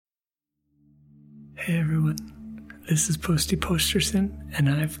Hey everyone, this is Posty Posterson, and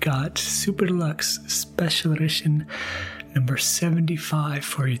I've got Super Deluxe Special Edition number 75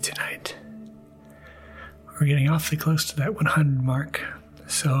 for you tonight. We're getting awfully close to that 100 mark,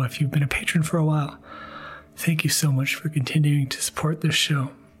 so if you've been a patron for a while, thank you so much for continuing to support this show.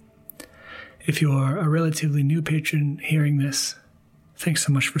 If you're a relatively new patron hearing this, thanks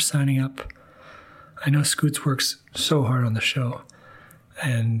so much for signing up. I know Scoots works so hard on the show,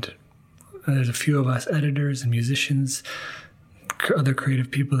 and there's a few of us editors and musicians, other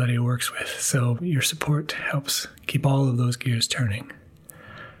creative people that he works with, so your support helps keep all of those gears turning.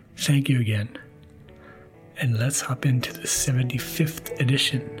 Thank you again. And let's hop into the 75th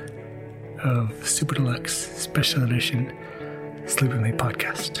edition of Super Deluxe Special Edition Sleeping Late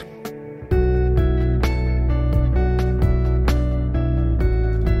Podcast.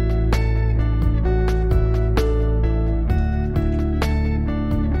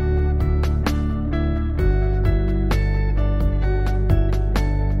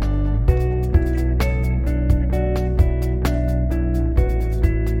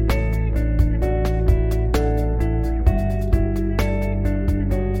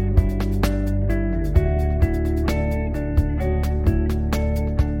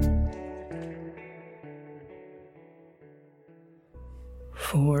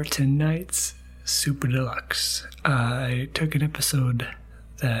 For tonight's Super Deluxe, I took an episode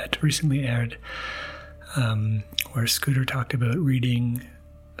that recently aired where Scooter talked about reading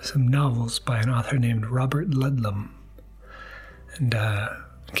some novels by an author named Robert Ludlum. And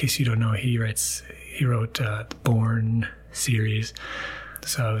in case you don't know, he wrote the Born series.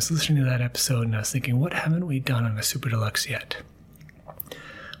 So I was listening to that episode and I was thinking, what haven't we done on the Super Deluxe yet?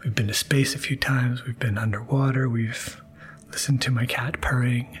 We've been to space a few times, we've been underwater, we've listened to my cat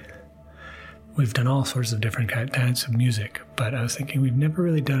purring. We've done all sorts of different kinds of music, but I was thinking we've never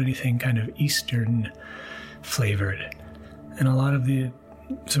really done anything kind of Eastern flavored. And a lot of the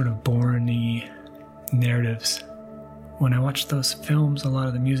sort of Bourne-y narratives, when I watch those films, a lot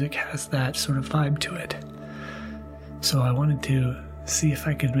of the music has that sort of vibe to it. So I wanted to see if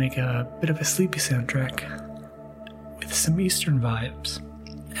I could make a bit of a sleepy soundtrack with some Eastern vibes,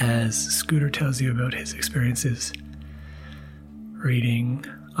 as Scooter tells you about his experiences reading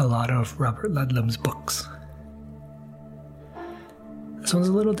a lot of Robert Ludlum's books. This one's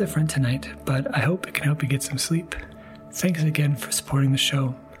a little different tonight, but I hope it can help you get some sleep. Thanks again for supporting the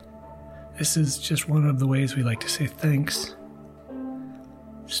show. This is just one of the ways we like to say thanks.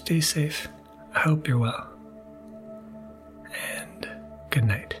 Stay safe. I hope you're well. And good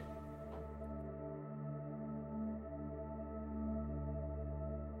night.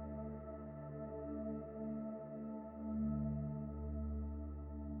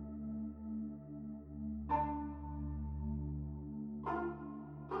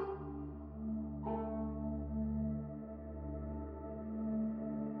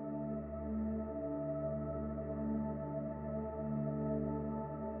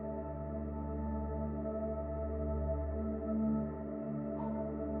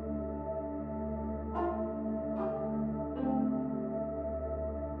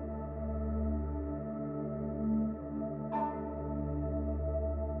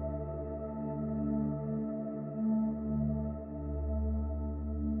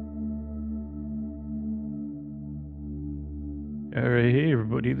 All right, hey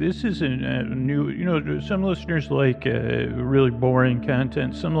everybody, this is a new, some listeners like really boring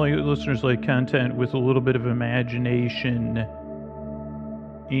content, some listeners like content with a little bit of imagination,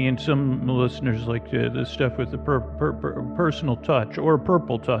 and some listeners like the stuff with the personal touch, or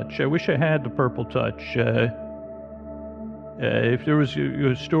purple touch. I wish I had the purple touch. If there was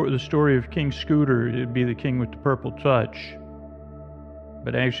the story of King Scooter, it'd be the king with the purple touch.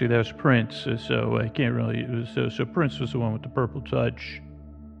 But actually, that was Prince, so I can't really. So Prince was the one with the purple touch.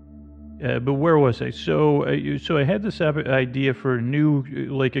 But where was I? So I had this idea for a new,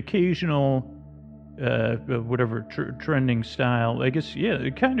 like, occasional, trending style. I guess, yeah,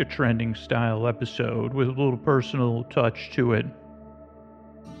 kind of trending style episode with a little personal touch to it.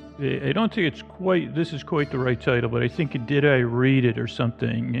 I don't think this is quite the right title, but I think Did I Read It or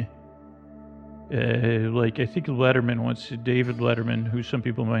something. I think David Letterman, who some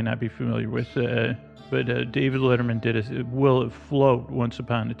people might not be familiar with, but David Letterman did Will It Float once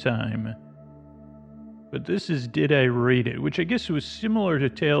upon a time. But this is Did I Read It, which I guess was similar to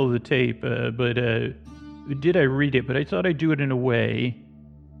Tale of the Tape, but Did I Read It, but I thought I'd do it in a way,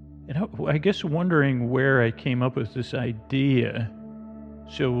 and I guess wondering where I came up with this idea.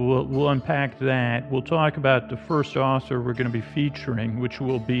 So we'll unpack that. We'll talk about the first author we're going to be featuring, which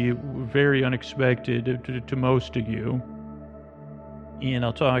will be very unexpected to most of you. and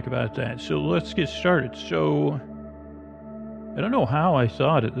I'll talk about that. So let's get started. So I don't know how I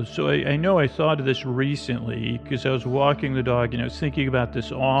thought of this. So I know I thought of this recently because I was walking the dog and I was thinking about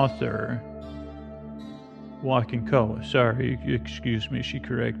this author, walking Koa. Sorry, excuse me, she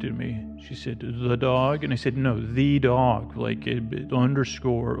corrected me. She said, the dog? And I said, no, the dog, like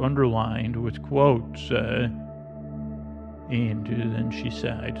underlined with quotes. And then she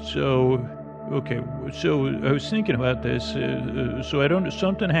sighed. So, okay, so I was thinking about this. So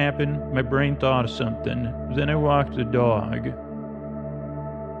something happened. My brain thought of something. Then I walked the dog.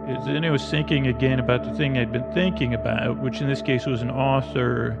 Then I was thinking again about the thing I'd been thinking about, which in this case was an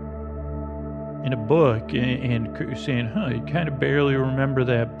author in a book, and saying, I kind of barely remember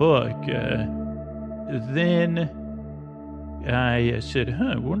that book. Then I said,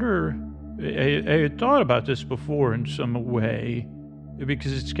 I wonder, I had thought about this before in some way,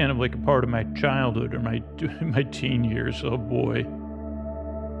 because it's kind of like a part of my childhood or my teen years. Oh boy.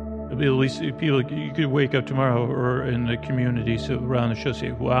 At least people, you could wake up tomorrow or in the community so around the show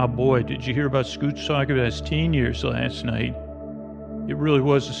say, wow, boy, did you hear about Scoots talking about his teen years last night? It really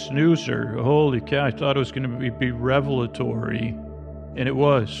was a snoozer. Holy cow, I thought it was going to be revelatory. And it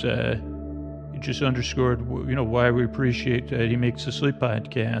was. It just underscored, why we appreciate that he makes a sleep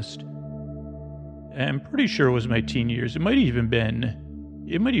podcast. I'm pretty sure it was my teen years. It might have even been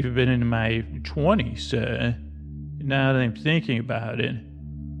in my 20s. Now that I'm thinking about it.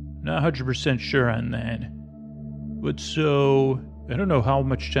 Not 100% sure on that. But so, I don't know how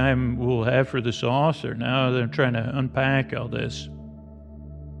much time we'll have for this author now that I'm trying to unpack all this.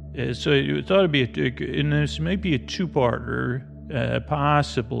 So I thought it'd be and this might be a two-parter,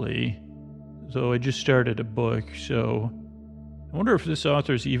 possibly, though I just started a book, so I wonder if this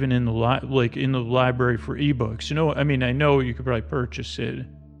author's even in the library for ebooks. I know you could probably purchase it.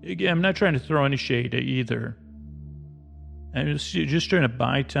 Again, I'm not trying to throw any shade at either. I'm just trying to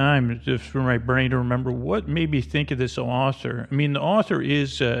buy time for my brain to remember what made me think of this author. The author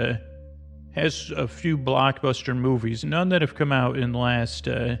has a few blockbuster movies, none that have come out in the last,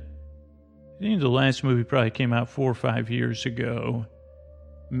 I think the last movie probably came out 4 or 5 years ago.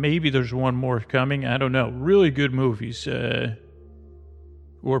 Maybe there's one more coming, I don't know. Really good movies, or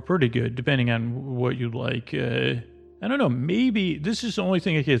pretty good, depending on what you like. I don't know, maybe this is the only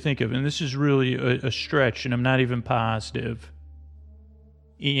thing I can think of, and this is really a stretch, and I'm not even positive.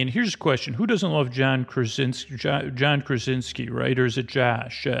 And here's a question. Who doesn't love John Krasinski, right? Or is it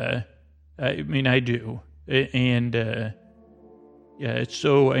Josh? I do. And,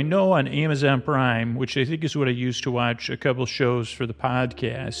 so I know on Amazon Prime, which I think is what I use to watch a couple shows for the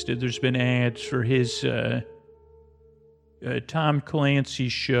podcast, there's been ads for his Tom Clancy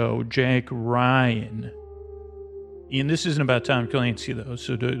show, Jack Ryan. And this isn't about Tom Clancy, though,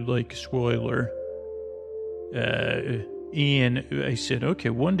 so spoiler. And I said, okay,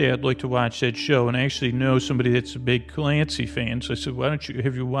 one day I'd like to watch that show, and I actually know somebody that's a big Clancy fan, so I said,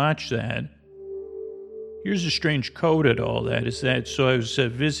 have you watched that? Here's a strange code at all that, so I was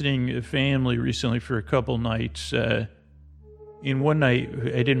visiting a family recently for a couple nights, and one night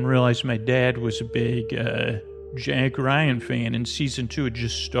I didn't realize my dad was a big Jack Ryan fan, and season 2 had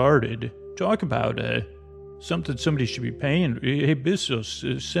just started. Talk about something somebody should be paying. Hey,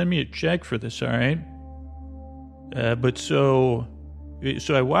 Bezos, send me a check for this, all right? But so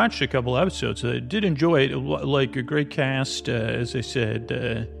I watched a couple episodes. I did enjoy it, like a great cast, as I said,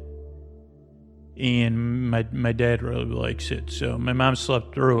 and my dad really likes it. So my mom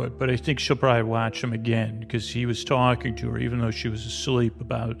slept through it, but I think she'll probably watch them again because he was talking to her, even though she was asleep,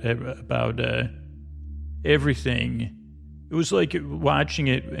 about everything. It was like watching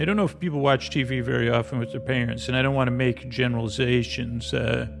it. I don't know if people watch TV very often with their parents, and I don't want to make generalizations,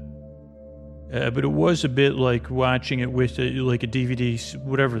 but it was a bit like watching it with a DVD,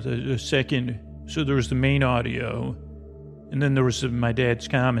 whatever, the second. So there was the main audio, and then there was my dad's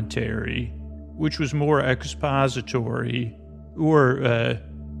commentary, which was more expository or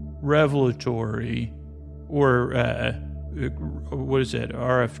revelatory or what is that?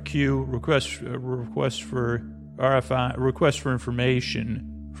 RFQ, request for RFI, request for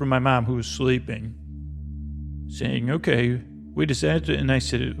information from my mom who was sleeping, saying, okay, wait, is that? And I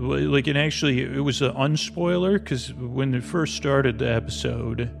said, it was an unspoiler, because when it first started the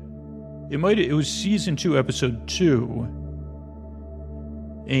episode, it was season 2, episode 2,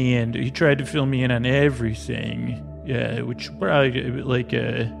 and he tried to fill me in on everything, which probably,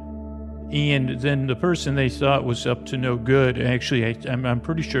 and then the person they thought was up to no good, actually, I'm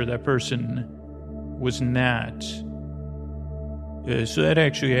pretty sure that person was not. So that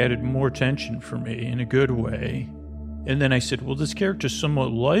actually added more tension for me in a good way. And then I said, well, this character's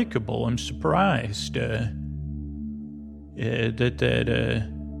somewhat likable. I'm surprised. And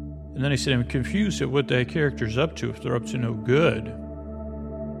then I said, I'm confused at what that character's up to, if they're up to no good.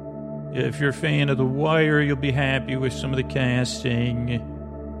 If you're a fan of The Wire, you'll be happy with some of the casting.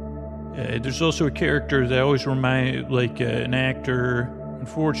 There's also a character that always reminds, like an actor.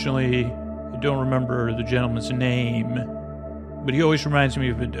 Unfortunately, I don't remember the gentleman's name, but he always reminds me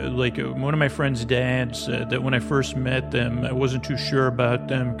of one of my friend's dads. That when I first met them, I wasn't too sure about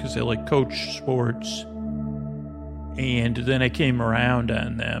them because they coach sports, and then I came around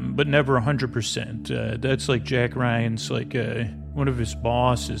on them, but never 100%. That's like Jack Ryan's, one of his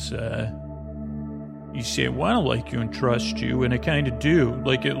bosses. You say, well, I don't like you and trust you, and I kind of do,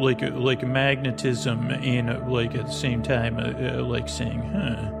 like a magnetism, and at the same time, saying,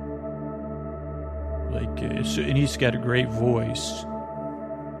 huh. So, and he's got a great voice.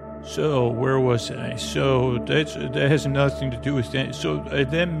 So where was I? So that has nothing to do with that. So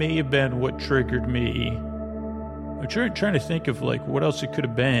that may have been what triggered me. I'm trying to think of what else it could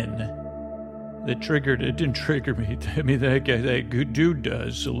have been that triggered. It didn't trigger me. I mean, that guy, that good dude,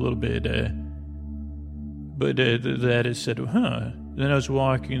 does a little bit. But that is said, huh. Then I was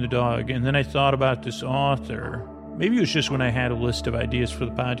walking the dog, and then I thought about this author. Maybe it was just when I had a list of ideas for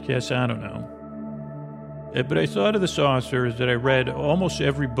the podcast. I don't know. But I thought of this author that I read almost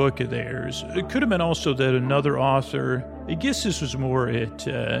every book of theirs. It could have been also that another author, I guess this was more it,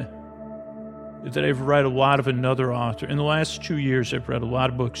 that I've read a lot of another author. In the last 2 years, I've read a lot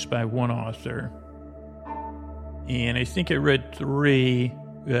of books by one author. And I think I read 3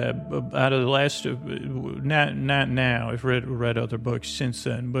 out of the last, not now, I've read other books since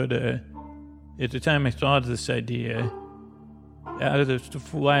then, but at the time I thought of this idea, out of the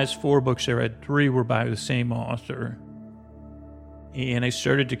last 4 books I read, 3 were by the same author. And I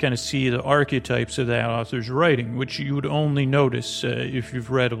started to kind of see the archetypes of that author's writing, which you would only notice if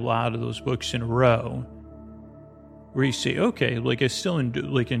you've read a lot of those books in a row. Where you say, okay, I still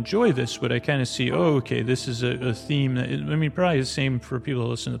enjoy this, but I kind of see, oh, okay, this is a theme that, probably the same for people that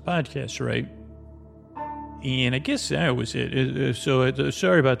listen to the podcast, right? And I guess that was it. So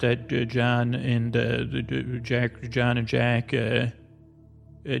sorry about that, John and Jack. John and Jack.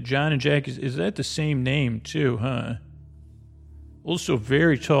 John and Jack, is that the same name too, huh? Also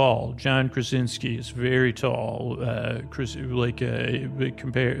very tall. John Krasinski is very tall.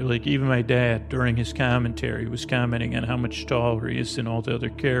 Even my dad during his commentary was commenting on how much taller he is than all the other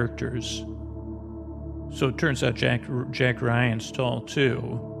characters. So it turns out Jack Ryan's tall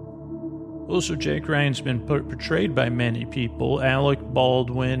too. Also, Jack Ryan's been portrayed by many people. Alec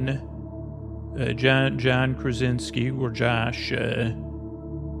Baldwin, John Krasinski, or Josh.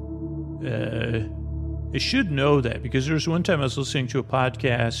 I should know that because there was one time I was listening to a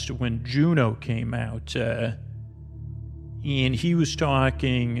podcast when Juno came out, and he was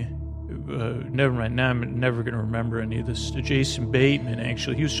talking. Never mind. Now I'm never going to remember any of this. Jason Bateman,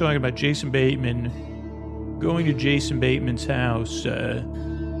 actually, he was talking about Jason Bateman going to Jason Bateman's house.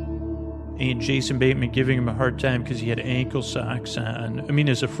 And Jason Bateman giving him a hard time because he had ankle socks on.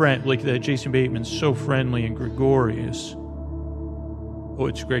 As a friend, that Jason Bateman's so friendly and gregarious. Oh,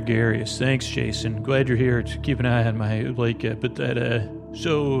 it's gregarious. Thanks, Jason. Glad you're here to keep an eye on my, but that,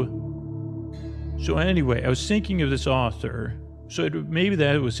 So anyway, I was thinking of this author. So maybe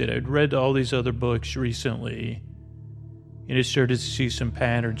that was it. I'd read all these other books recently, and I started to see some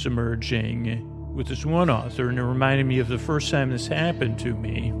patterns emerging with this one author, and it reminded me of the first time this happened to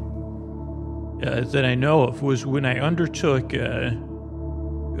me. That I know of was when I undertook a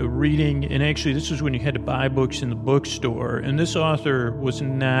reading, and actually this was when you had to buy books in the bookstore, and this author was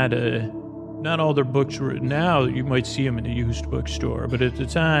not all their books were, now you might see them in a used bookstore, but at the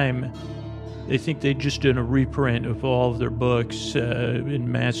time, I think they just did a reprint of all of their books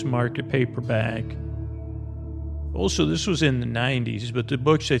in mass market paperback. Also, this was in the 90s, but the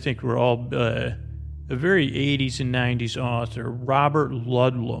books I think were all a very 80s and 90s author, Robert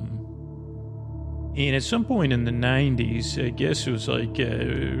Ludlum. And at some point in the 90s, I guess it was I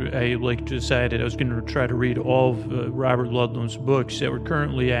decided I was going to try to read all of Robert Ludlum's books that were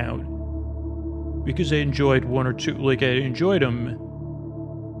currently out. Because I enjoyed one or two, I enjoyed them.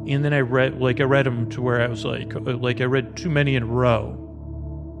 And then I read them to where I was I read too many in a row.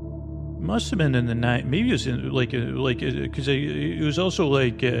 Must have been in the night, maybe it was in, because it was also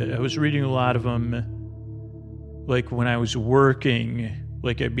I was reading a lot of them, when I was working.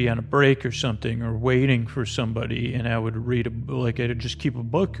 I'd be on a break or something or waiting for somebody, and I would read I'd just keep a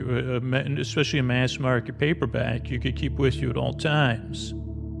book, especially a mass market paperback you could keep with you at all times.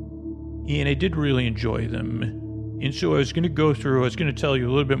 And I did really enjoy them. And so I was going to tell you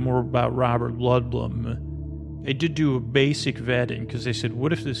a little bit more about Robert Ludlum. I did do a basic vetting because they said,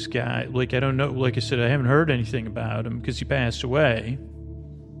 what if this guy, like, I don't know, like I said, I haven't heard anything about him because he passed away,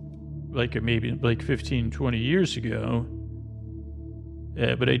 like maybe like 15, 20 years ago.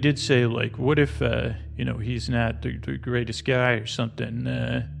 But I did say, like, what if, he's not the greatest guy or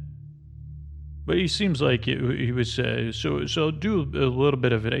something? But he seems like he was, so I'll do a little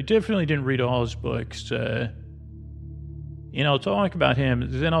bit of it. I definitely didn't read all his books. I'll talk about him.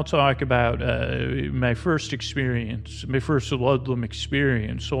 Then I'll talk about my first experience, my first Ludlum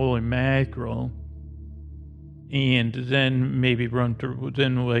experience, holy mackerel. And then maybe run through,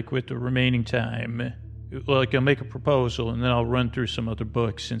 then like with the remaining time, like I'll make a proposal and then I'll run through some other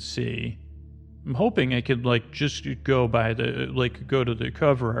books and see. I'm hoping I could like just go by go to the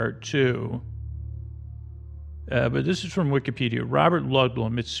cover art too. But this is from Wikipedia. Robert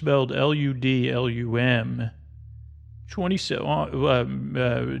Ludlum, it's spelled Ludlum.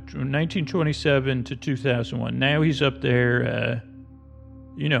 1927 to 2001. Now he's up there,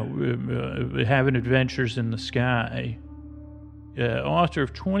 having adventures in the sky. Author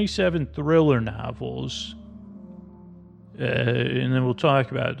of 27 thriller novels. And then we'll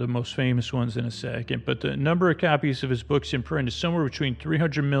talk about the most famous ones in a second. But the number of copies of his books in print is somewhere between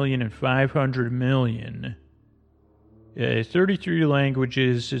 300 million and 500 million. 33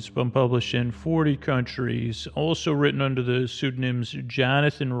 languages, it's been published in 40 countries, also written under the pseudonyms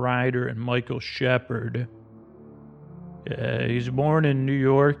Jonathan Ryder and Michael Shepard. He's born in New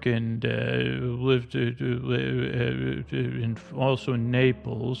York and lived also in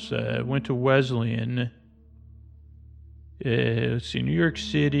Naples, went to Wesleyan. Let's see, New York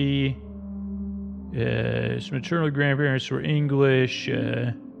City. His maternal grandparents were English.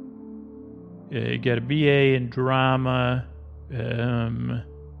 Got a BA in drama.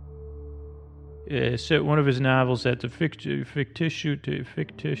 Set one of his novels at the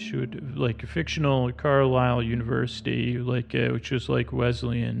fictional Carlisle University, which was like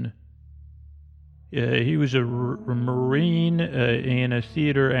Wesleyan. He was a Marine and a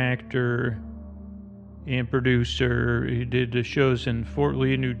theater actor and producer. He did shows in Fort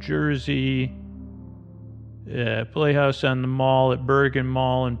Lee, New Jersey. Playhouse on the Mall at Bergen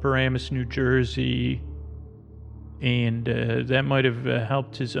Mall in Paramus, New Jersey. And that might have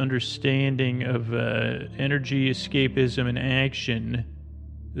helped his understanding of energy, escapism, and action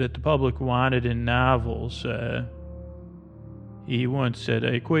that the public wanted in novels. He once said, I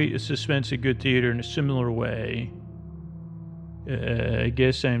equate suspense and good theater in a similar way. I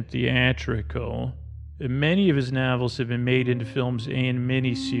guess I'm theatrical. Many of his novels have been made into films and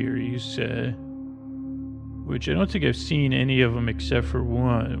miniseries, which I don't think I've seen any of them except for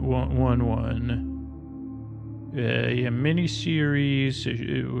one. Miniseries.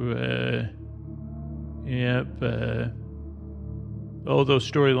 Although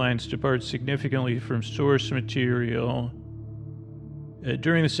storylines depart significantly from source material.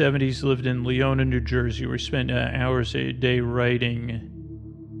 During the 70s, lived in Leona, New Jersey, where he spent hours a day writing.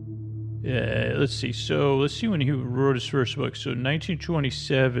 Let's see. So let's see when he wrote his first book. So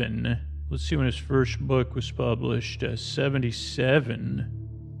 1927. Let's see when his first book was published, 77.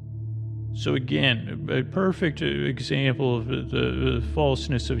 So again, a perfect example of the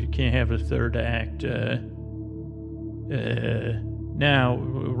falseness of you can't have a third act. Now,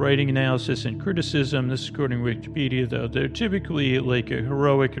 writing analysis and criticism, this is according to Wikipedia, though, they're typically like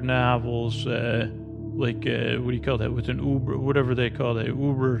heroic novels, what do you call that, with an Uber, whatever they call that,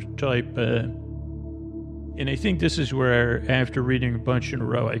 Uber type. And I think this is where, after reading a bunch in a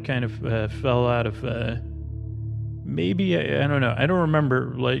row, I kind of fell out of, maybe, I don't know, I don't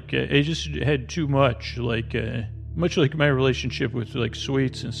remember, I just had too much, much like my relationship with,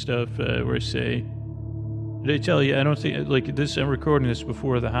 sweets and stuff, where I say, did I tell you, I don't think, this, I'm recording this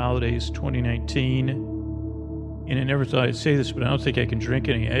before the holidays, 2019, and I never thought I'd say this, but I don't think I can drink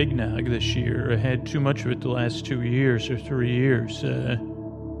any eggnog this year. I had too much of it the last 2 years or 3 years,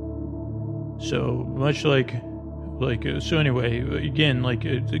 so much so anyway, again,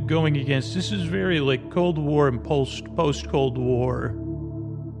 going against, this is very Cold War and post-Cold War.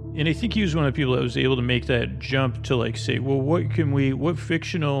 And I think he was one of the people that was able to make that jump to say, well, what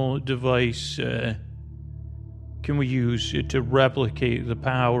fictional device can we use to replicate the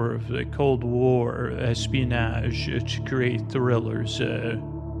power of the Cold War espionage to create thrillers?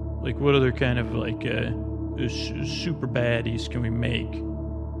 What other kind of super baddies can we make?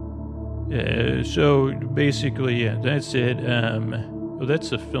 So basically, yeah, that's it. That's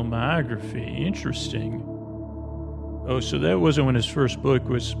the filmography. Interesting. Oh, so that wasn't when his first book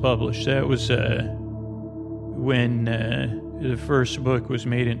was published. That was when the first book was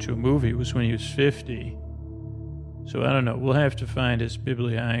made into a movie. It was when he was 50. So I don't know. We'll have to find his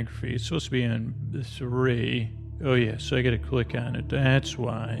bibliography. It's supposed to be on 3. Oh, yeah, so I got to click on it. That's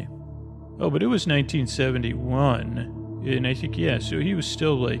why. Oh, but it was 1971. And I think, yeah, so he was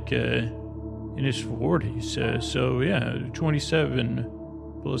still like in his 40s. So, yeah, 27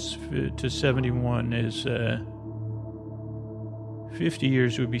 plus to 71 is 50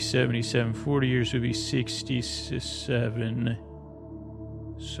 years would be 77. 40 years would be 67.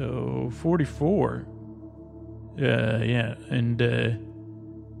 So 44. Yeah, and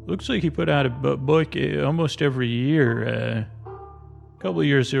looks like he put out a book almost every year. A couple of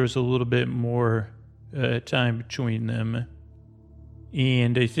years there was a little bit more time between them,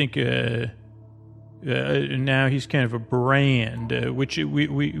 and I think now he's kind of a brand, which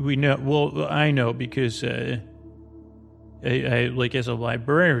we know. Well, I know because I like as a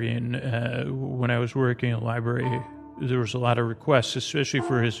librarian when I was working in a library, there was a lot of requests, especially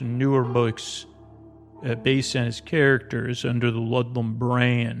for his newer books. Based on his characters under the Ludlum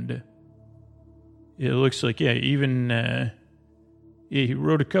brand. It looks like, yeah, even he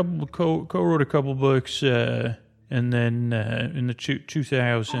wrote a couple, co-wrote a couple books, and then in the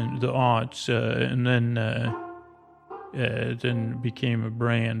 2000, the aughts, and then became a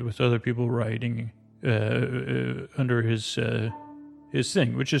brand with other people writing under his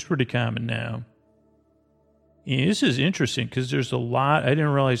thing, which is pretty common now. Yeah, this is interesting because there's a lot. I didn't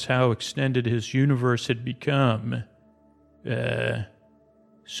realize how extended his universe had become.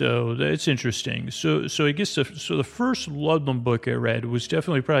 So that's interesting. So I guess the first Ludlum book I read was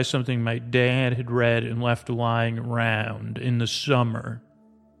definitely probably something my dad had read and left lying around in the summer.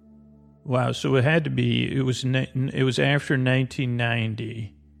 Wow. So it had to be. It was after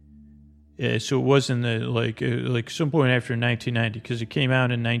 1990. So it wasn't like some point after 1990 because it came out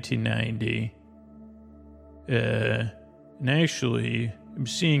in 1990. And actually, I'm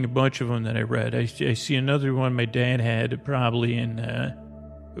seeing a bunch of them that I read. I see another one my dad had probably in,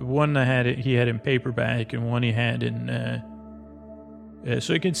 one he had in paperback and one he had in,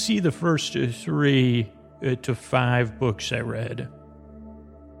 so I can see the first 3 to 5 books I read.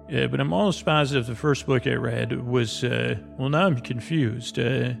 But I'm almost positive the first book I read was, well, now I'm confused,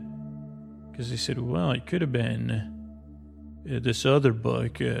 because they said, well, it could have been this other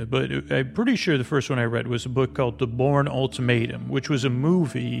book, but I'm pretty sure the first one I read was a book called The Bourne Ultimatum, which was a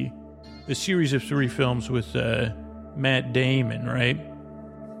movie, a series of 3 films with Matt Damon, right?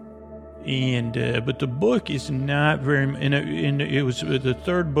 And but the book is not very, and it was the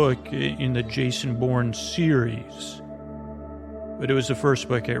 3rd book in the Jason Bourne series, but it was the first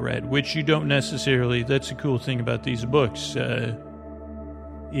book I read, which you don't necessarily. That's the cool thing about these books.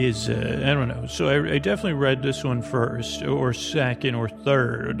 I don't know. So I definitely read this one first, or second, or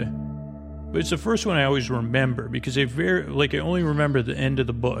third. But it's the first one I always remember because I only remember the end of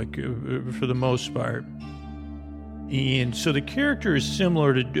the book for the most part. And so the character is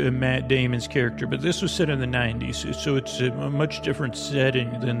similar to Matt Damon's character, but this was set in the 90s, so it's a much different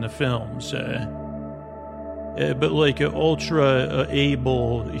setting than the films. But like an ultra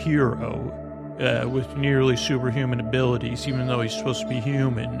able hero. With nearly superhuman abilities, even though he's supposed to be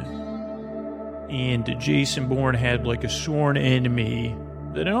human. And Jason Bourne had like a sworn enemy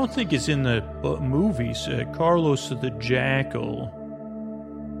that I don't think is in the movies, Carlos the Jackal,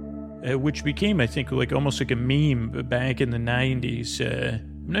 which became, I think, like almost like a meme back in the 90s.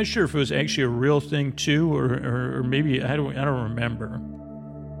 I'm not sure if it was actually a real thing too, or maybe I don't remember.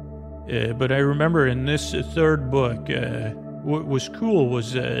 But I remember in this 3rd book, what was cool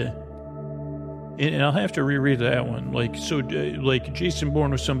was. And I'll have to reread that one. Like Jason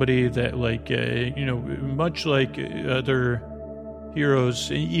Bourne was somebody that, much like other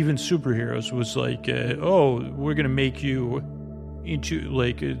heroes, even superheroes, was like, we're going to make you into,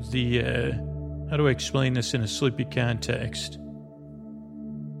 like, how do I explain this in a sleepy context?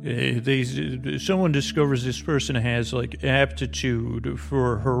 Someone discovers this person has, like, aptitude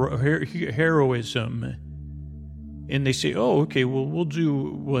for heroism. And they say, okay, well, we'll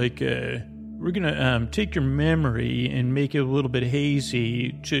do, like, we're going to take your memory and make it a little bit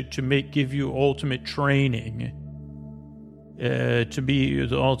hazy to give you ultimate training to be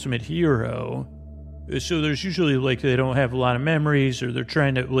the ultimate hero. So there's usually, like, they don't have a lot of memories, or they're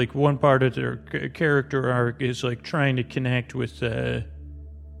trying to, like, one part of their character arc is, like, trying to connect with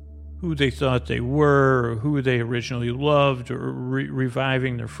who they thought they were, or who they originally loved, or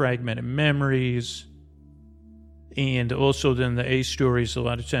reviving their fragmented memories. And also then the A stories a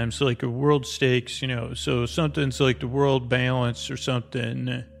lot of times, like a world stakes, so something's like the world balance or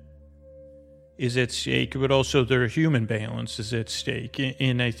something is at stake, but also their human balance is at stake.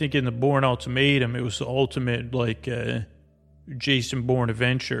 And I think in the Bourne Ultimatum, it was the ultimate, Jason Bourne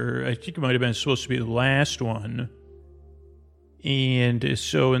adventure. I think it might have been supposed to be the last one. And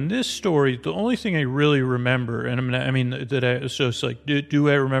so in this story, the only thing I really remember, and so it's like, do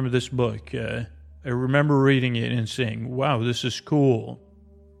I remember this book? I remember reading it and saying, wow, this is cool.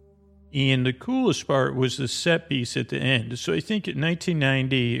 And the coolest part was the set piece at the end. So I think in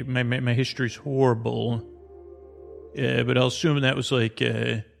 1990, my history's horrible, but I'll assume that was like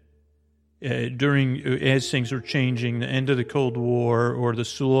during, as things were changing, the end of the Cold War or the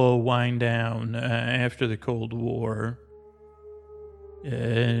slow wind down after the Cold War.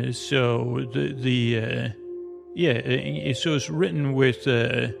 So it's written with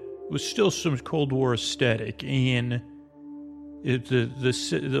still some Cold War aesthetic, and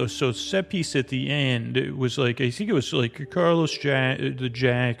so set piece at the end, it was like, I think it was like Carlos the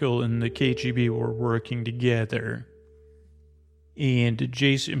Jackal and the KGB were working together, and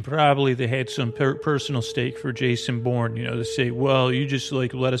Jason, probably they had some personal stake for Jason Bourne, to say, well, you just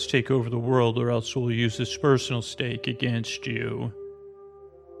like let us take over the world or else we'll use this personal stake against you.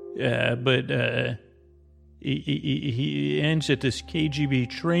 But he ends at this KGB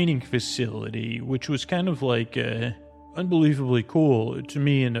training facility, which was kind of like unbelievably cool to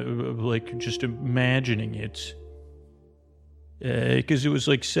me, and like just imagining it. Because it was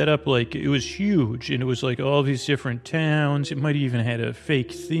like set up like it was huge, and it was like all these different towns. It might even had a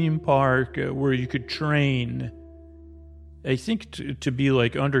fake theme park where you could train. I think to be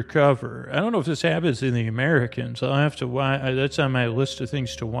like undercover. I don't know if this happens in the Americans. I'll have to watch. That's on my list of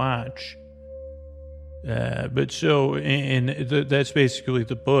things to watch. But so, and that's basically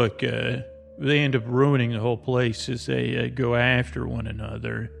the book. They end up ruining the whole place as they go after one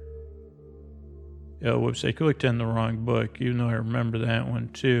another. Oh, whoops, I clicked on the wrong book, even though I remember that one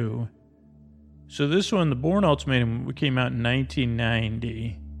too. So this one, The Bourne Ultimatum, came out in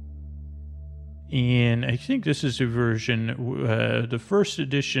 1990. And I think this is a version, the first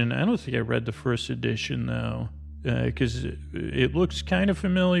edition. I don't think I read the first edition, though, because it looks kind of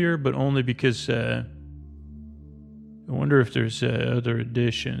familiar, but only because I wonder if there's other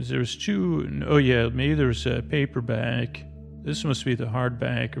editions. There's two. Oh, yeah, maybe there's a paperback. This must be the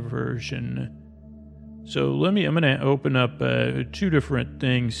hardback version. So I'm going to open up two different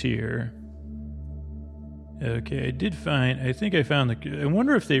things here. Okay, I think I found I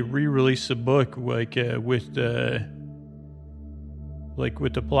wonder if they re-released the book with the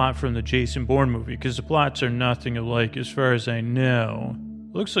plot from the Jason Bourne movie, because the plots are nothing alike as far as I know.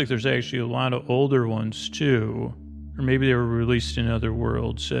 Looks like there's actually a lot of older ones too, or maybe they were released in other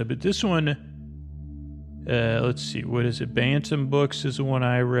worlds. But this one, let's see, what is it? Bantam Books is the one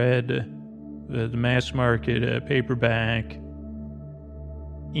I read, the mass market paperback.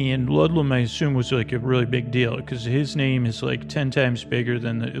 And Ludlum, I assume, was like a really big deal because his name is like 10 times bigger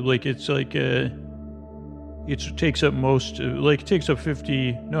than it takes up it takes up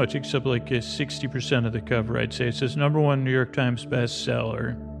 60% of the cover, I'd say. It says #1 New York Times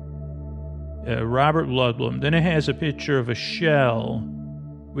bestseller. Robert Ludlum. Then it has a picture of a shell,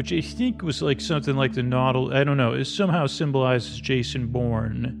 which I think was like something like the Nautilus. I don't know. It somehow symbolizes Jason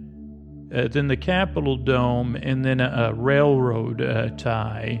Bourne. Then the Capitol Dome, and then a railroad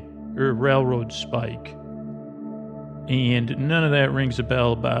tie, or railroad spike. And none of that rings a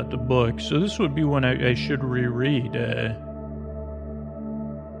bell about the book, so this would be one I should reread.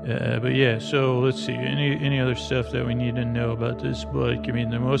 But yeah, so let's see, any other stuff that we need to know about this book? I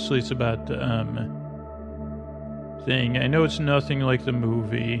mean, mostly it's about the thing. I know it's nothing like the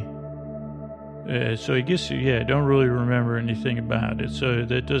movie. So I guess, I don't really remember anything about it, so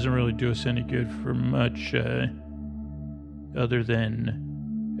that doesn't really do us any good for much, other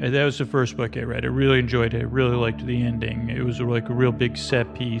than, that was the first book I read. I really enjoyed it. I really liked the ending. It was like a real big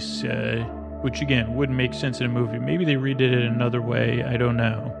set piece, which again, wouldn't make sense in a movie. Maybe they redid it another way, I don't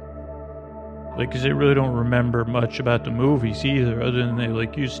know. Because I really don't remember much about the movies either, other than they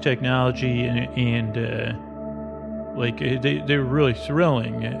used technology and they were really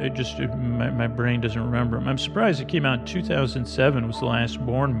thrilling. It just, my brain doesn't remember them. I'm surprised it came out in 2007 was the last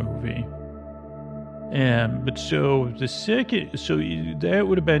Bourne movie. But so the second, so that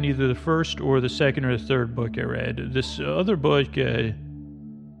would have been either the first or the second or the third book I read. This other book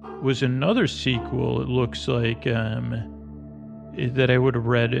was another sequel, it looks like, that I would have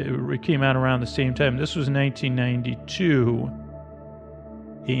read. It came out around the same time. This was 1992.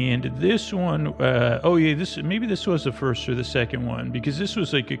 And this one, maybe this was the first or the second one, because this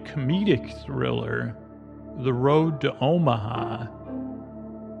was like a comedic thriller, The Road to Omaha.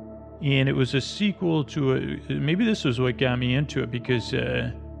 And it was a sequel to maybe this was what got me into it, because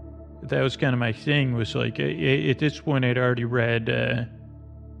that was kind of my thing, was like, at this point I'd already read,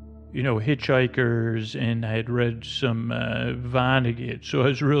 Hitchhikers, and I had read some Vonnegut. So I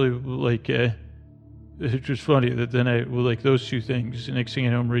was really like, It's just funny that then like those two things. The next thing I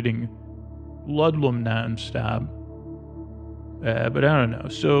know, I'm reading Ludlum nonstop. But I don't know.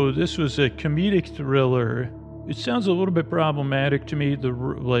 So this was a comedic thriller. It sounds a little bit problematic to me.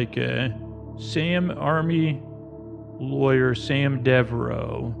 Army lawyer Sam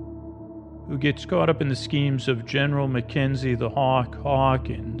Devereaux, who gets caught up in the schemes of General Mackenzie the Hawk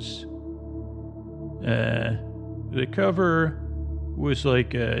Hawkins. The cover was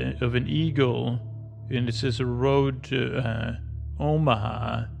like of an eagle, and it says a road to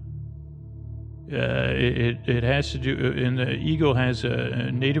Omaha. It has to do, and the eagle has a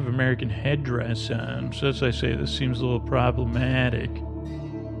Native American headdress on. So as I say, this seems a little problematic.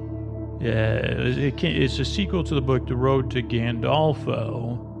 It's a sequel to the book The Road to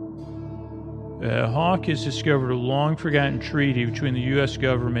Gandolfo. Hawk has discovered a long-forgotten treaty between the U.S.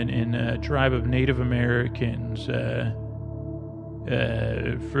 government and a tribe of Native Americans for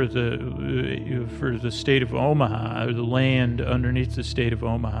the state of Omaha, or the land underneath the state of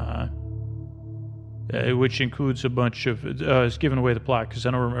Omaha. Which includes a bunch of... it's giving away the plot because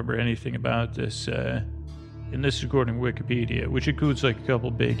I don't remember anything about this. And this is according to Wikipedia, which includes like a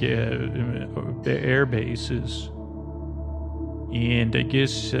couple big air bases. And I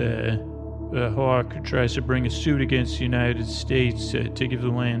guess Hawk tries to bring a suit against the United States to give the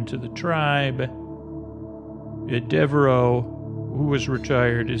land to the tribe. Devereaux, who was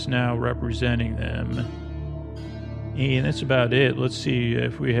retired, is now representing them. And that's about it. Let's see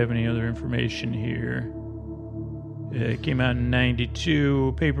if we have any other information here. It came out in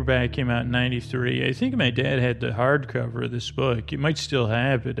 92. Paperback came out in 93. I think my dad had the hardcover of this book. You might still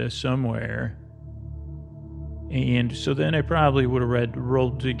have it somewhere. And so then I probably would have read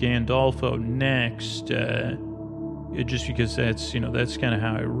Road to Gandolfo next, just because that's kind of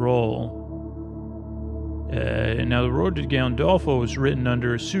how I roll. And now The Road to Gandolfo was written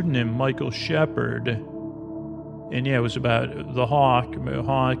under a pseudonym, Michael Shepard. And yeah, it was about the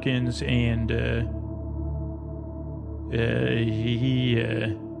Hawkins, and he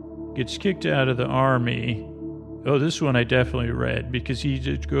gets kicked out of the army. Oh, this one I definitely read, because he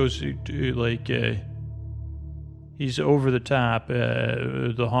just goes to, he's over the top,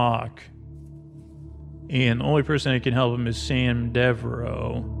 the Hawk. And the only person that can help him is Sam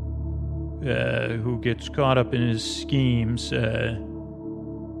Devereaux, who gets caught up in his schemes,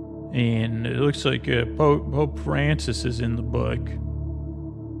 and it looks like Pope Francis is in the book.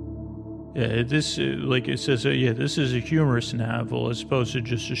 This, like it says, this is a humorous novel as opposed to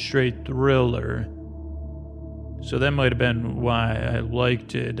just a straight thriller. So that might have been why I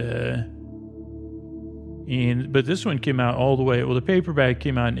liked it. But this one came out all the way. Well, the paperback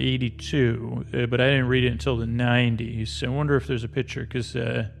came out in 82, but I didn't read it until the 90s. I wonder if there's a picture, because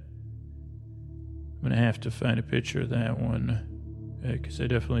I'm going to have to find a picture of that one. Because I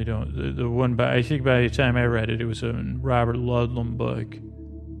definitely don't. The one I think by the time I read it, it was a Robert Ludlum book.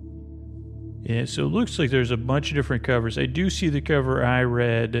 Yeah, so it looks like there's a bunch of different covers. I do see the cover I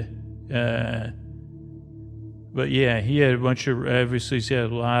read. But yeah, he had a bunch of, obviously he's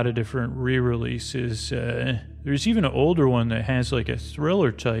had a lot of different re-releases. There's even an older one that has like a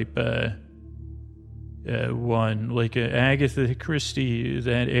thriller type one, like a Agatha Christie,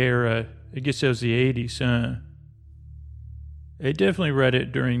 that era. I guess that was the 80s, huh? I definitely read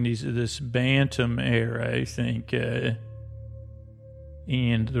it during this Bantam era, I think. And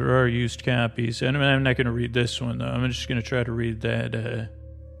there are used copies. And I'm not going to read this one, though. I'm just going to try to read that,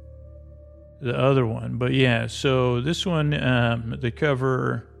 the other one. But yeah, so this one, the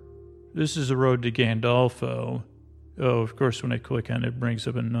cover, this is The Road to Gandolfo. Oh, of course, when I click on it, it brings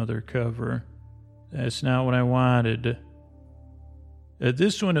up another cover. That's not what I wanted.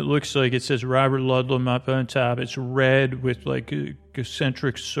 This one, it looks like it says Robert Ludlum up on top. It's red with like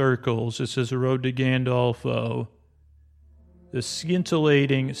concentric circles. It says The Road to Gandolfo. The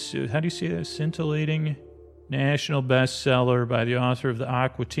scintillating, how do you say that? Scintillating national bestseller by the author of the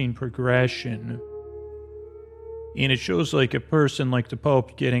Aquatine Progression. And it shows like a person like the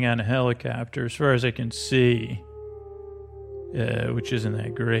Pope getting on a helicopter, as far as I can see. Which isn't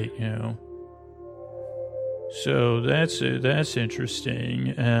that great, you know. So that's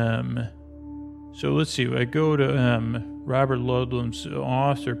interesting. So let's see. I go to Robert Ludlum's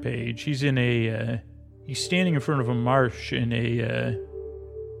author page. He's in he's standing in front of a marsh in a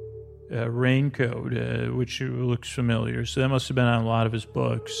raincoat, which looks familiar. So that must have been on a lot of his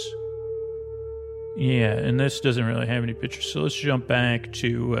books. Yeah, and this doesn't really have any pictures. So let's jump back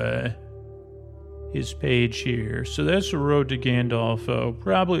to his page here. So that's The Road to Gandolfo.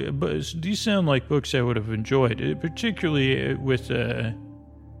 Probably, but these sound like books I would have enjoyed, particularly with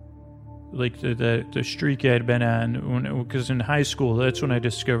like the streak I'd been on, because in high school, that's when I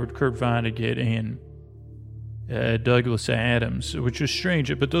discovered Kurt Vonnegut and Douglas Adams, which was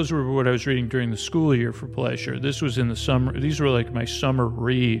strange, but those were what I was reading during the school year for pleasure. This was in the summer. These were like my summer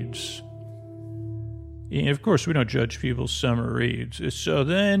reads. And of course, we don't judge people's summer reads. So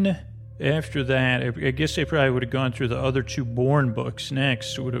then, after that, I guess I probably would have gone through the other two Bourne books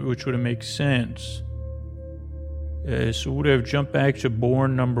next, which would have made sense. So would I have jumped back to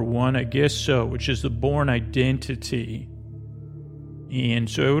Bourne number 1? I guess so, which is the Bourne Identity. And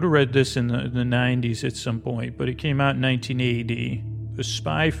so I would have read this in the 90s at some point, but it came out in 1980. The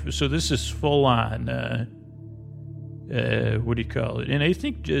spy, so this is full on, what do you call it? And I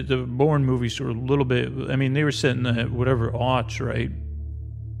think the Bourne movies were a little bit, I mean, they were set in the whatever aughts, right?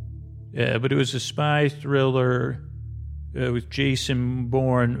 But it was a spy thriller with Jason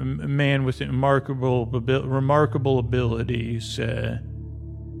Bourne, a man with remarkable abilities, and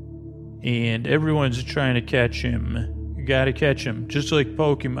everyone's trying to catch him. You gotta catch him, just like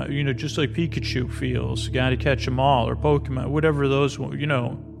Pokemon, just like Pikachu feels. You gotta catch them all, or Pokemon, whatever those,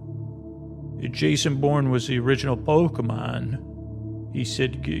 Jason Bourne was the original Pokemon. He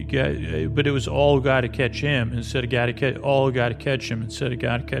said, but it was all gotta catch him instead of gotta catch him instead of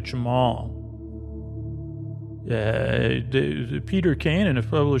gotta catch them all. The Peter Cannon of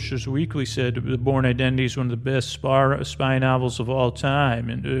Publishers Weekly said The Bourne Identity is one of the best spy novels of all time,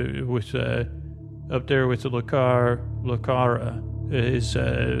 and with up there with the Lucara, his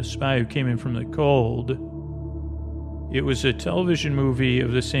spy who came in from the cold. It was a television movie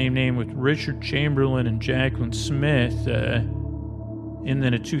of the same name with Richard Chamberlain and Jacqueline Smith, and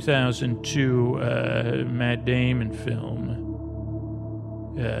then a 2002 Matt Damon film.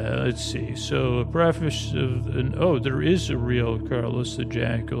 Let's see. So a preface of there is a real Carlos the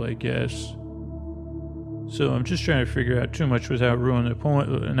Jackal, I guess. So I'm just trying to figure out too much without ruining the point,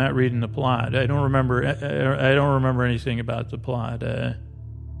 not reading the plot. I don't remember anything about the plot.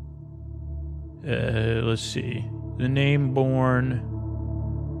 Let's see. The name Bourne.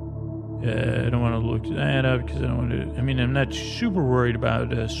 I don't want to look that up because I don't want to. I mean, I'm not super worried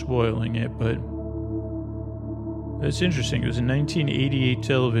about spoiling it, but it's interesting. It was a 1988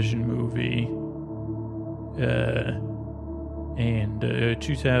 television movie, and a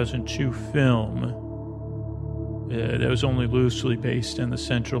 2002 film. That was only loosely based on the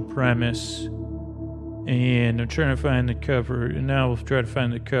central premise. And I'm trying to find the cover. And now we'll try to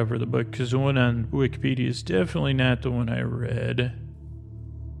find the cover of the book, because the one on Wikipedia is definitely not the one I read.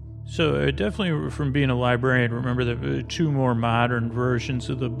 So definitely from being a librarian, remember the two more modern versions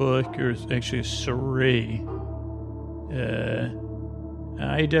of the book, or actually three.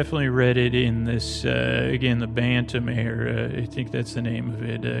 I definitely read it in this, again, the Bantam era. I think that's the name of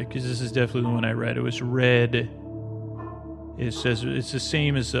it, because this is definitely the one I read. It was red. It says it's the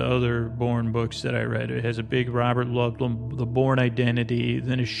same as the other Bourne books that I read. It has a big Robert Ludlum, the Bourne Identity,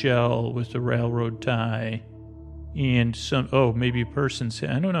 then a shell with the railroad tie, and maybe a person's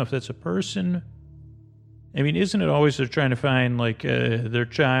head. I don't know if that's a person. I mean, isn't it always they're trying to find, like, their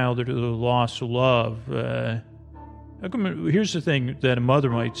child or the lost love? How come, here's the thing that a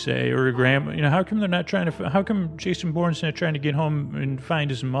mother might say, or a grandma, how come they're not trying to, how come Jason Bourne's not trying to get home and find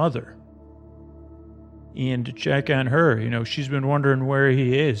his mother? And to check on her, she's been wondering where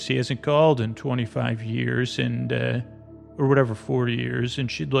he is. He hasn't called in 25 years and, or whatever, 40 years, and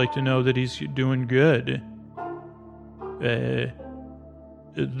she'd like to know that he's doing good. The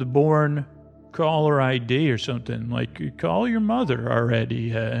Bourne caller ID or something, like, call your mother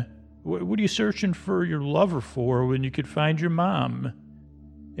already. What are you searching for your lover for when you could find your mom?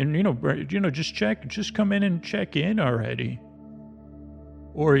 And, just come in and check in already.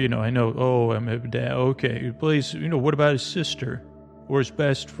 Or, I know, I'm a dad. Okay, plays, what about his sister? Or his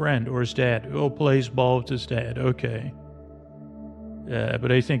best friend? Or his dad? Plays ball with his dad. Okay.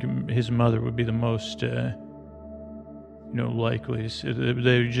 But I think his mother would be the most, likely.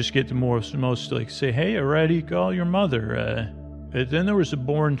 They would just get the most, like, say, hey, already, call your mother. Then there was the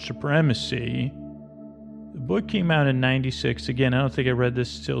Bourne Supremacy. The book came out in 96. Again, I don't think I read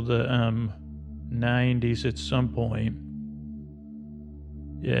this till the 90s at some point.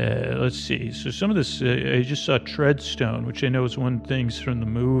 Yeah, let's see. So some of this, I just saw Treadstone, which I know is one of the things from the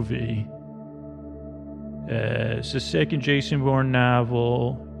movie. It's the second Jason Bourne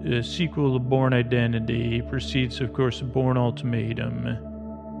novel, a sequel to Bourne Identity, precedes, of course, the Bourne Ultimatum.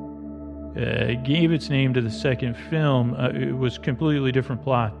 It gave its name to the second film. It was a completely different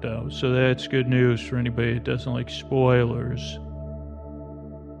plot, though, so that's good news for anybody that doesn't like spoilers.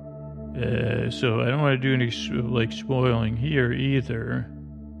 So I don't want to do any, spoiling here either.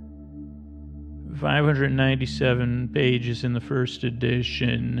 597 pages in the first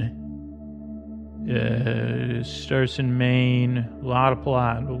edition. Starts in Maine. A lot of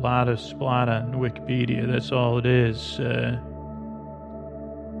plot. A lot of splot on Wikipedia. That's all it is.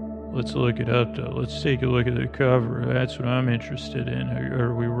 Let's look it up, though. Let's take a look at the cover. That's what I'm interested in.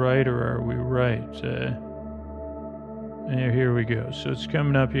 Are we right or are we right? Here we go. So it's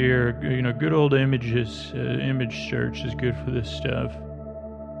coming up here. You know, good old images. Image search is good for this stuff.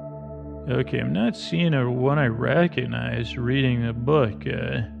 Okay, I'm not seeing one I recognize reading the book.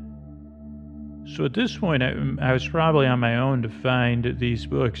 So at this point, I was probably on my own to find these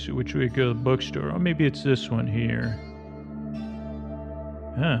books, which would go to the bookstore. Or maybe it's this one here.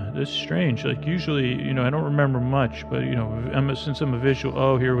 Huh, that's strange. Like, usually, you know, I don't remember much, but, you know, since I'm a visual...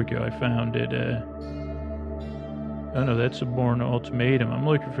 Oh, here we go. I found it. Oh, no, that's a Bourne Ultimatum. I'm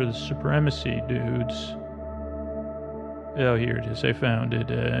looking for the Supremacy dudes. Oh, here it is. I found it.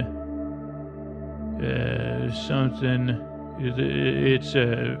 Something... It's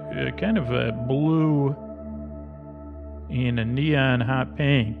a kind of a blue and a neon hot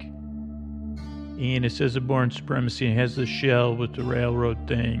pink. And it says the Bourne Supremacy, and it has the shell with the railroad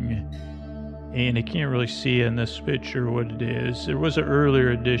thing. And I can't really see in this picture what it is. There was an earlier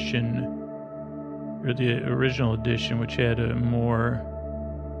edition, or the original edition, which had a more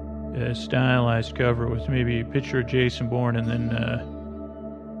stylized cover with maybe a picture of Jason Bourne and then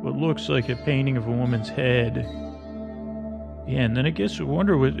what looks like a painting of a woman's head. Yeah, and then I guess I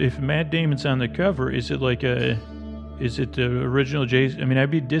wonder if Matt Damon's on the cover, is it like is it the original Jason? I mean, I'd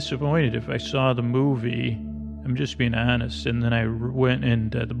be disappointed if I saw the movie. I'm just being honest. And then I went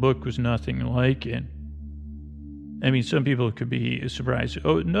and the book was nothing like it. I mean, some people could be surprised.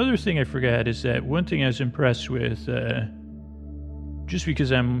 Oh, another thing I forgot is that one thing I was impressed with, just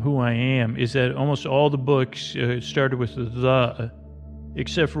because I'm who I am, is that almost all the books started with the,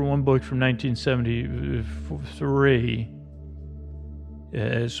 except for one book from 1973.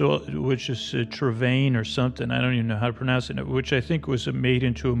 Which is Travaine or something. I don't even know how to pronounce it, which I think was made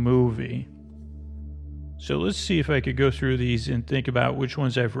into a movie. So let's see if I could go through these and think about which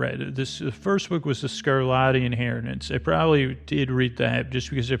ones I've read. The first book was The Scarlatti Inheritance. I probably did read that just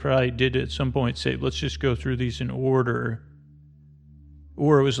because I probably did at some point say, let's just go through these in order.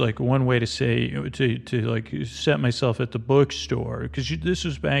 Or it was like one way to say, to like set myself at the bookstore. Because this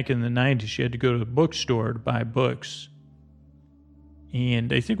was back in the 90s. You had to go to the bookstore to buy books.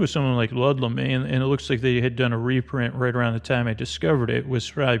 And I think with someone like Ludlum, and it looks like they had done a reprint right around the time I discovered it, was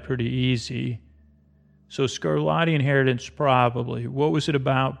probably pretty easy. So Scarlatti Inheritance, probably. What was it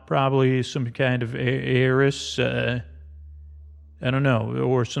about? Probably some kind of heiress. I don't know.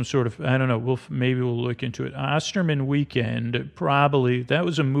 Or some sort of, I don't know. Maybe we'll look into it. Osterman Weekend, probably. That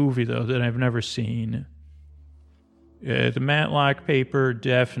was a movie, though, that I've never seen. The Matlock Paper,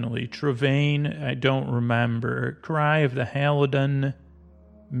 definitely. Travaine, I don't remember. Cry of the Halidon,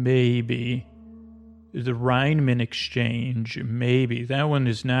 maybe. The Rhineman Exchange, maybe. That one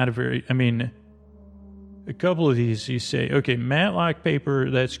is not a very... I mean, a couple of these you say, okay, Matlock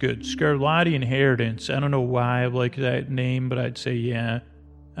Paper, that's good. Scarlatti Inheritance, I don't know why I like that name, but I'd say yeah.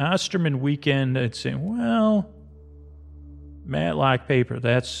 Osterman Weekend, I'd say, well... Matlock Paper,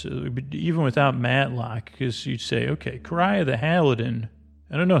 that's, even without Matlock, because you'd say, okay, Cry of the Halidon,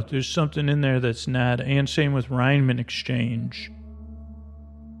 I don't know, there's something in there that's not, and same with Rhineman Exchange.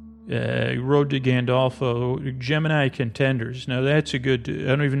 Road to Gandolfo, Gemini Contenders, now that's a good, I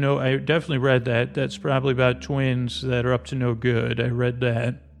don't even know, I definitely read that, that's probably about twins that are up to no good, I read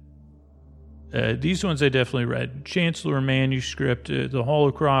that. These ones I definitely read. Chancellor Manuscript, the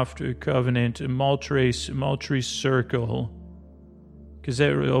Holocroft Covenant, Maltese Circle, because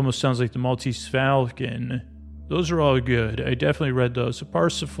that almost sounds like the Maltese Falcon. Those are all good. I definitely read those.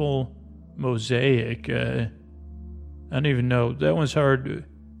 Parsifal Mosaic. I don't even know. That one's hard,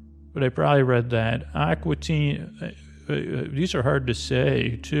 but I probably read that. Aquatine. These are hard to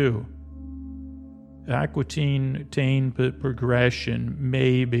say, too. Aquatine Progression,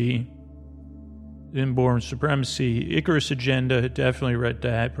 maybe. Inborn Supremacy. Icarus Agenda, definitely read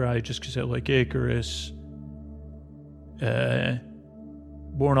that. Probably just because I like Icarus.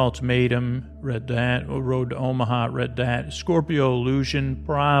 Bourne Ultimatum, read that. Road to Omaha, read that. Scorpio Illusion,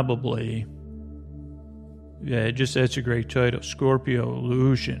 probably. Yeah, just that's a great title. Scorpio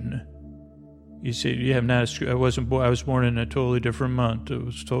Illusion. You see, yeah, I was born in a totally different month. It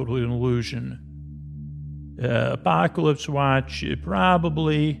was totally an illusion. Apocalypse Watch,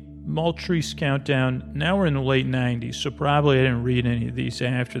 probably. Maltese Countdown. Now we're in the late 90s, so probably I didn't read any of these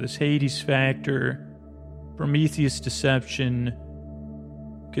after this. Hades Factor, Prometheus Deception,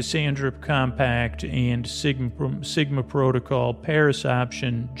 Cassandra Compact, and Sigma Protocol, Paris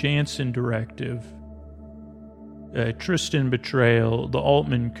Option, Janssen Directive, Tristan Betrayal, The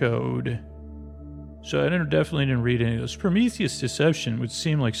Altman Code, So I definitely didn't read any of those. Prometheus Deception would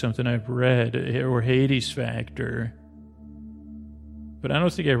seem like something I've read, or Hades Factor. But I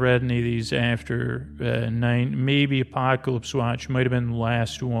don't think I read any of these after 9. Maybe Apocalypse Watch might have been the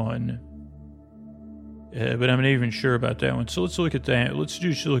last one. But I'm not even sure about that one. So let's look at that. Let's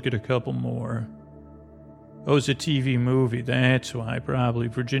just look at a couple more. Oh, it's a TV movie. That's why, probably.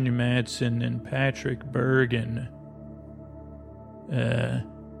 Virginia Madsen and Patrick Bergen.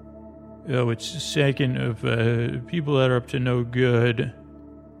 It's the second of people that are up to no good.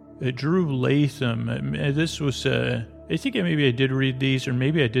 Drew Latham. This was... I think maybe I did read these, or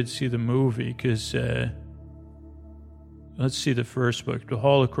maybe I did see the movie, because... let's see the first book. The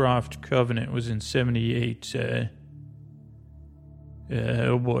Holocroft Covenant was in 1978.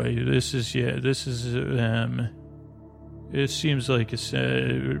 Oh boy, it seems like it's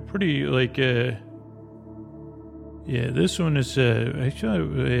pretty, like, this one is, so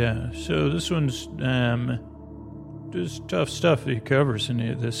this one's, there's tough stuff he covers in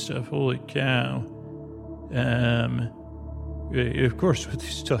this stuff, holy cow. Of course, with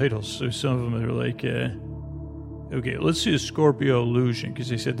these titles, so some of them are like, okay, let's see the Scorpio Illusion, because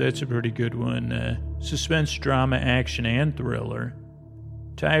they said that's a pretty good one. Suspense, drama, action, and thriller.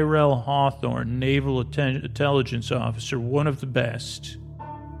 Tyrell Hawthorne, Naval Intelligence Officer, one of the best.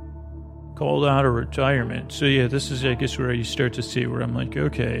 Called out of retirement. So yeah, this is, I guess, where you start to see where I'm like,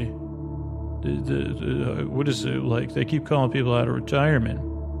 okay, what is it like? They keep calling people out of retirement.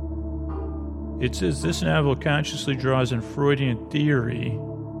 It says this novel consciously draws on Freudian theory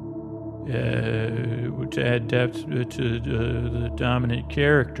to add depth to the dominant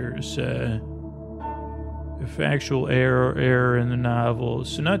characters. A factual error in the novel,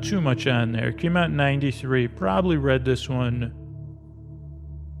 so not too much on there. Came out in 1993. Probably read this one,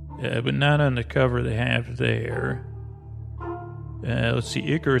 but not on the cover they have there. Let's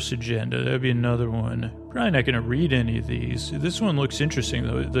see, Icarus Agenda. That'd be another one. Probably not going to read any of these. This one looks interesting,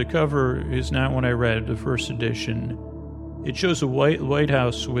 though. The cover is not one I read, the first edition. It shows a White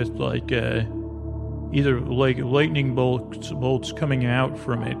House with, like, either, like, lightning bolts coming out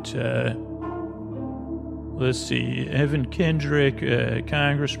from it. Let's see, Evan Kendrick,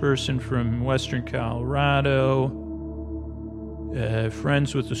 congressperson from Western Colorado,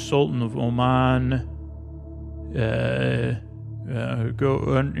 friends with the Sultan of Oman.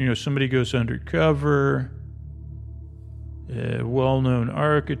 Somebody goes undercover. Well-known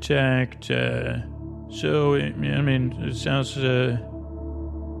architect. So, I mean, it sounds. I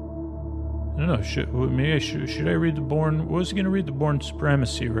don't know. Should I read the Born? Was going to read the Born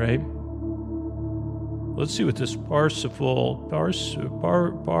Supremacy, right? Let's see what this Parsifal.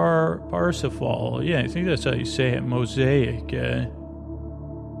 Yeah, I think that's how you say it. Mosaic.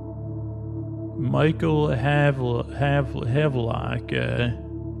 Michael Havelock,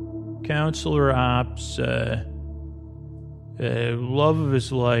 counselor ops, love of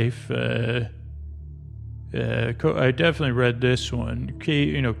his life. I definitely read this one.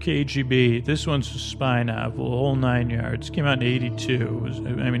 KGB. This one's a spy novel, the whole 9 yards. Came out in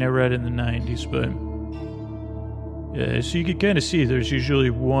 1982. I read it in the 1990s, but. So you can kind of see there's usually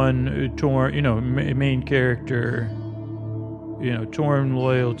one main character, torn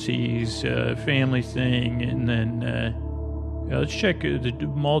loyalties, family thing, and then let's check the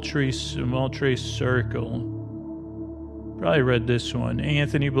Maltese Circle. Probably read this one.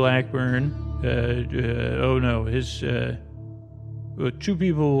 Anthony Blackburn.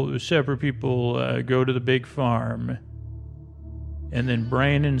 Separate people go to the big farm, and then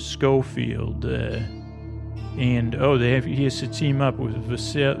Brandon Schofield. He has to team up with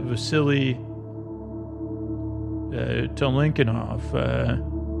Vasily Tolinkinov,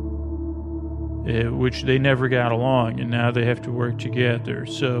 which they never got along, and now they have to work together.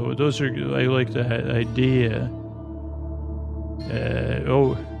 So I like that idea.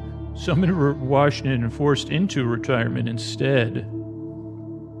 Somebody Washington forced into retirement instead.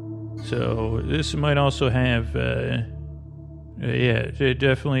 So this might also have. They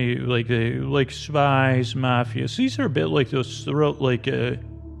definitely like spies, mafia. So these are a bit like those like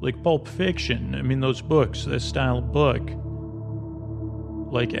Pulp Fiction. I mean, those books, that style of book,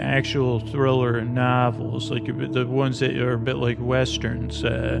 like actual thriller novels, like the ones that are a bit like westerns.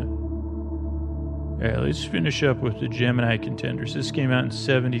 Let's finish up with the Gemini Contenders. This came out in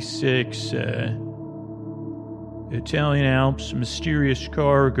 1976. Italian Alps, Mysterious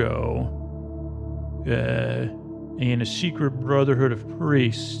Cargo. And a secret brotherhood of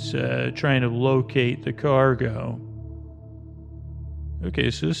priests trying to locate the cargo. Okay,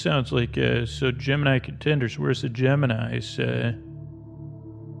 so this sounds like, Gemini Contenders, where's the Geminis?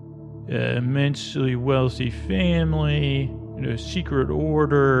 Immensely wealthy family, secret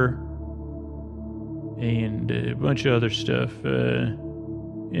order, and a bunch of other stuff.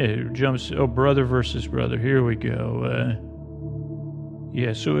 Jumps. Oh, brother versus brother. Here we go.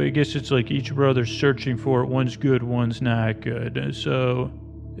 Yeah, so I guess it's like each brother's searching for it. One's good, one's not good. So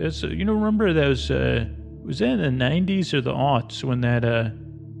that's remember that was that in the 90s or the aughts when that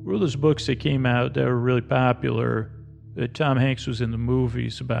were those books that came out that were really popular that Tom Hanks was in the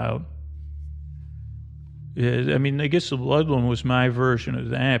movies about? Yeah, I mean, I guess the Ludlum was my version of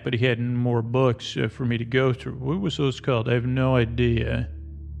that, but he had more books for me to go through. What was those called? I have no idea.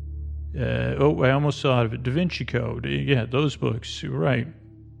 I almost thought of it. Da Vinci Code. Yeah, those books. Right.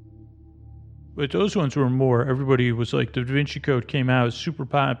 But those ones were more, everybody was like, the Da Vinci Code came out, super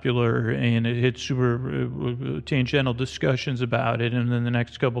popular, and it had super tangential discussions about it, and then the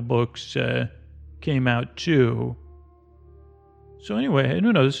next couple books came out too. So anyway, I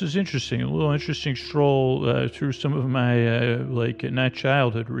don't know, this is interesting. A little interesting stroll through some of my, not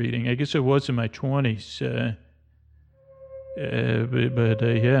childhood reading. I guess it was in my 20s.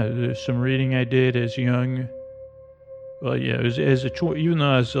 There's some reading I did as young. Well, yeah, it was as a even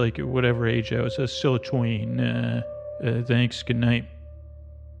though I was like whatever age I was still a tween. Thanks. Good night.